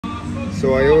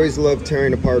So I always love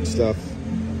tearing apart stuff,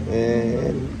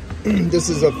 and this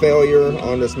is a failure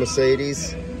on this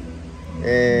Mercedes,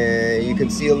 and you can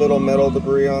see a little metal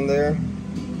debris on there,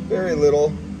 very little.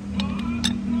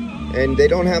 And they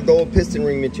don't have the old piston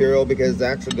ring material because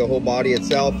actually the whole body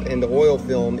itself and the oil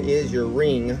film is your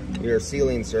ring, your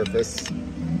sealing surface.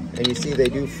 And you see they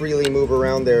do freely move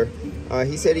around there.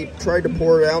 He said he tried to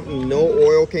pour it out and no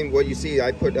oil came. What you see,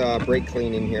 I put brake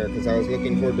clean in here because I was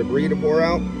looking for debris to pour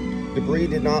out. Debris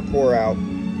did not pour out.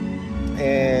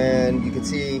 And you can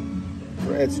see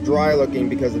it's dry looking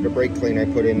because of the brake clean I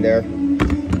put in there.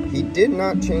 He did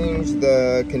not change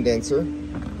the condenser.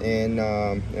 And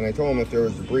I told him if there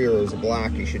was debris or it was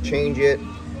black, he should change it.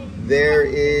 There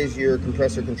is your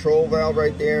compressor control valve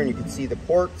right there, and you can see the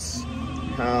ports,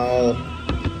 how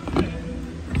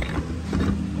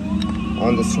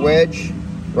on the swedge,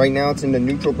 right now it's in the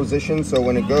neutral position, so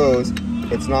when it goes,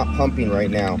 it's not pumping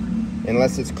right now.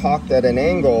 Unless it's cocked at an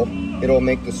angle, it'll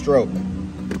make the stroke.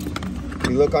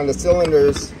 You look on the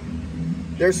cylinders,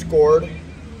 they're scored,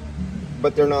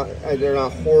 but they're not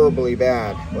horribly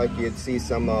bad, like you'd see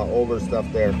some older stuff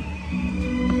there.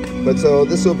 But so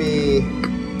this will be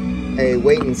a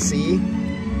wait and see,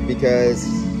 because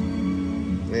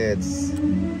it's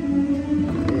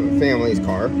family's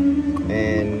car,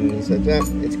 and he said, yeah,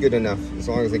 it's good enough as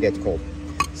long as it gets cold.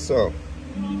 So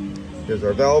there's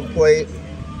our valve plate,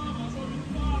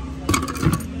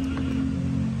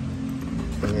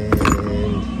 and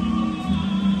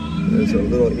there's our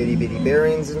little itty bitty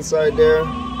bearings inside there.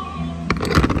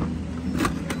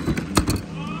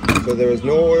 So there was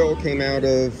no oil came out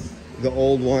of the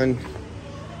old one.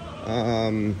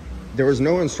 There was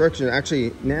no instruction.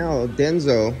 Actually, now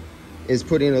Denso is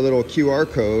putting a little QR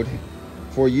code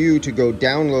for you to go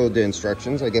download the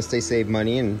instructions. I guess they save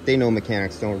money, and they know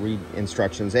mechanics don't read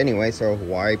instructions anyway, so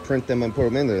why print them and put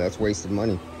them in there? That's wasted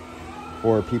money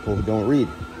for people who don't read.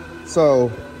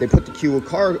 So they put the Q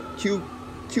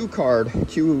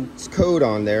code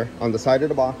on there on the side of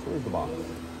the box. Where's the box?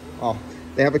 Oh,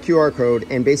 they have a QR code,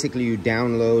 and basically you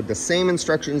download the same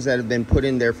instructions that have been put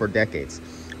in there for decades.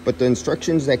 But the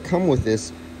instructions that come with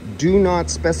this do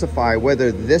not specify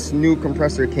whether this new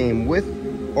compressor came with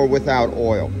or without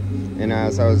oil. And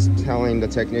as I was telling the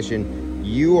technician,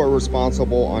 you are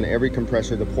responsible on every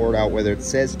compressor to pour it out, whether it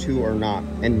says to or not.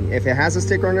 And if it has a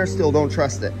sticker on there, still don't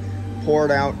trust it. Pour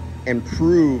it out and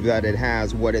prove that it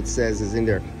has what it says is in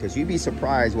there, because you'd be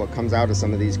surprised what comes out of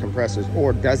some of these compressors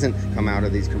or doesn't come out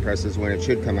of these compressors when it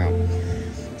should come out.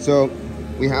 So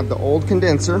we have the old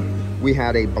condenser. We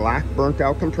had a black burnt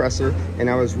out compressor, and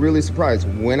I was really surprised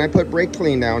when I put brake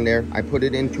clean down there. I put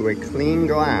it into a clean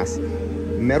glass.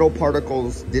 Metal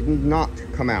particles did not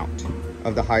come out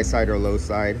of the high side or low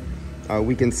side.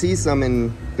 We can see some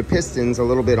in the pistons a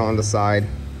little bit on the side.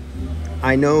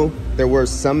 I know there were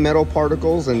some metal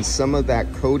particles, and some of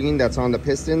that coating that's on the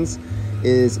pistons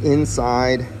is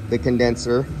inside the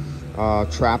condenser,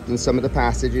 trapped in some of the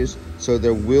passages. So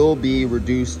there will be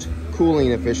reduced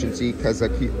cooling efficiency because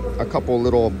a couple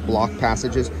little block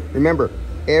passages. Remember,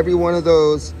 every one of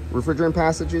those refrigerant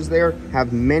passages there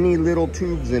have many little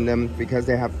tubes in them because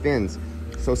they have fins.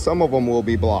 So some of them will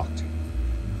be blocked.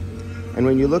 And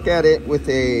when you look at it with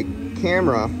a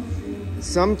camera,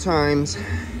 sometimes,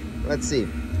 let's see,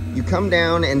 you come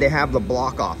down and they have the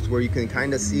block offs where you can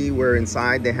kind of see where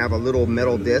inside they have a little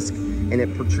metal disc, and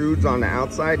it protrudes on the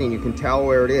outside and you can tell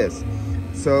where it is.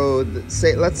 So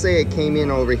let's say it came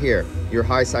in over here, your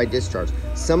high side discharge.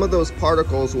 Some of those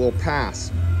particles will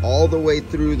pass all the way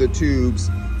through the tubes,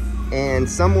 and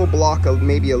some will block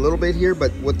maybe a little bit here,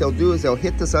 but what they'll do is they'll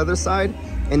hit this other side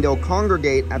and they'll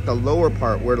congregate at the lower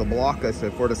part where it'll block us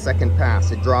for the second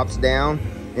pass. It drops down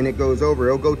and it goes over.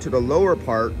 It'll go to the lower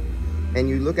part, and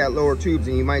you look at lower tubes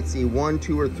and you might see 1,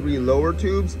 2, or 3 lower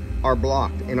tubes are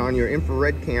blocked. And on your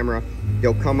infrared camera,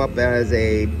 they'll come up as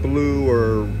a blue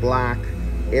or black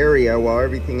area while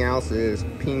everything else is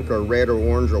pink or red or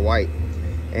orange or white.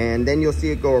 And then you'll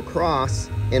see it go across,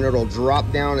 and it'll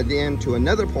drop down again to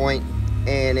another point,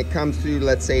 and it comes through,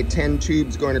 let's say 10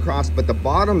 tubes going across, but the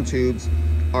bottom tubes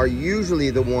are usually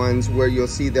the ones where you'll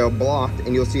see they're blocked,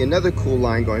 and you'll see another cool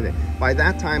line going there. By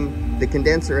that time, the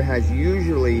condenser has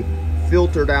usually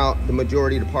filtered out the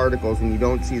majority of the particles, and you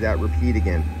don't see that repeat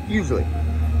again. Usually.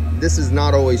 This is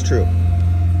not always true.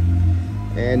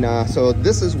 And so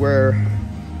this is where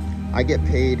I get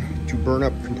paid to burn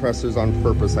up compressors on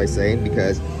purpose, I say,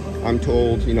 because I'm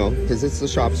told, you know, because it's the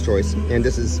shop's choice, and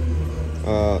this is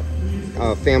a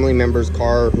family member's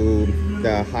car who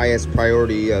the highest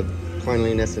priority of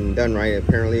cleanliness and done right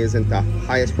apparently isn't the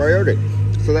highest priority.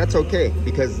 So that's okay,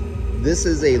 because this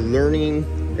is a learning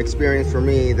experience for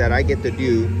me that I get to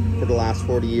do for the last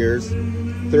 40 years,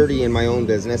 30 in my own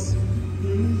business,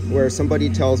 where somebody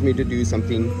tells me to do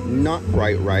something not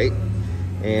quite right,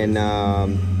 and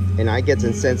I get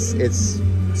to sense it's,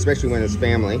 especially when it's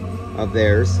family of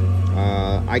theirs,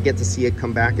 I get to see it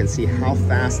come back and see how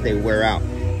fast they wear out.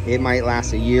 It might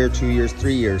last a year, 2 years,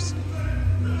 3 years.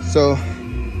 So,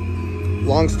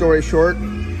 long story short,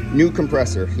 new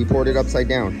compressor, he poured it upside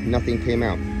down, nothing came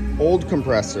out. Old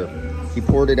compressor, he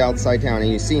poured it upside down,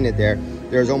 and you've seen it there.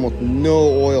 There's almost no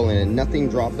oil in it, nothing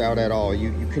dropped out at all.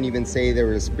 You couldn't even say there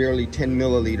was barely 10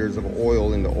 milliliters of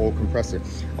oil in the old compressor.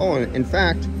 Oh, and in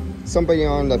fact, somebody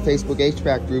on the Facebook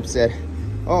HVAC group said,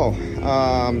 oh,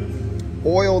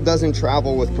 oil doesn't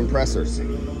travel with compressors.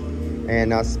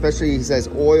 And especially, he says,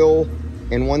 oil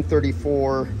and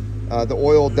 134, the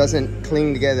oil doesn't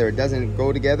cling together, it doesn't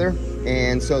go together,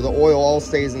 and so the oil all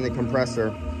stays in the compressor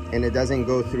and it doesn't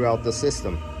go throughout the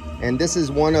system. And this is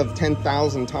one of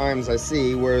 10,000 times I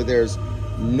see where there's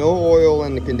no oil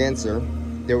in the condenser,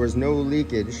 there was no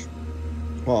leakage,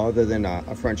 well, other than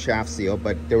a front shaft seal,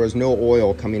 but there was no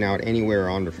oil coming out anywhere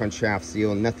on the front shaft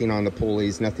seal, nothing on the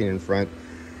pulleys, nothing in front.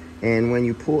 And when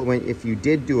you pull, if you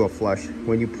did do a flush,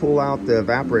 when you pull out the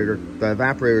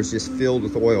evaporator is just filled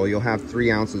with oil. You'll have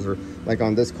 3 ounces, or like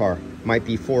on this car, might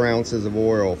be 4 ounces of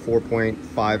oil,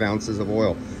 4.5 ounces of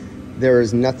oil. There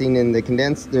is nothing in the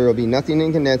condenser. There will be nothing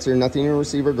in condenser, nothing in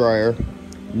receiver dryer,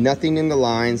 nothing in the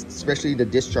lines, especially the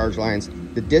discharge lines.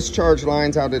 The discharge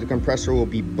lines out of the compressor will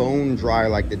be bone dry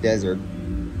like the desert.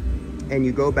 And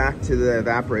you go back to the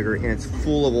evaporator and it's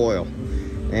full of oil.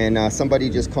 And somebody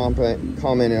just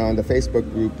commented on the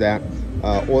Facebook group that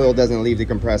oil doesn't leave the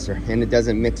compressor and it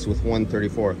doesn't mix with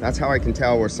 134. That's how I can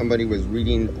tell where somebody was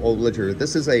reading old literature.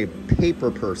 This is a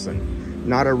paper person,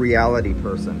 not a reality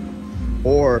person.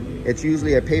 Or it's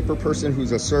usually a paper person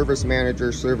who's a service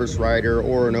manager, service writer,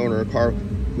 or an owner of a car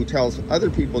who tells other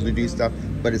people to do stuff,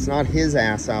 but it's not his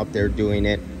ass out there doing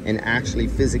it and actually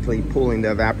physically pulling the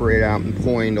evaporator out and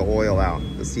pulling the oil out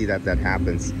to see that that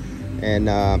happens. And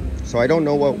so I don't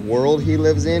know what world he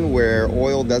lives in where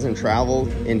oil doesn't travel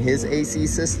in his AC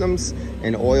systems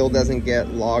and oil doesn't get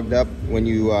logged up when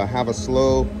you have a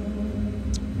slow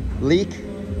leak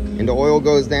and the oil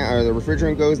goes down, or the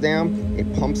refrigerant goes down,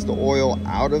 it pumps the oil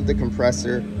out of the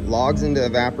compressor, logs into the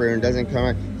evaporator and doesn't come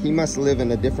out. He must live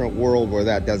in a different world where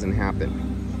that doesn't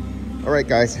happen. All right,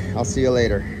 guys, I'll see you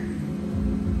later.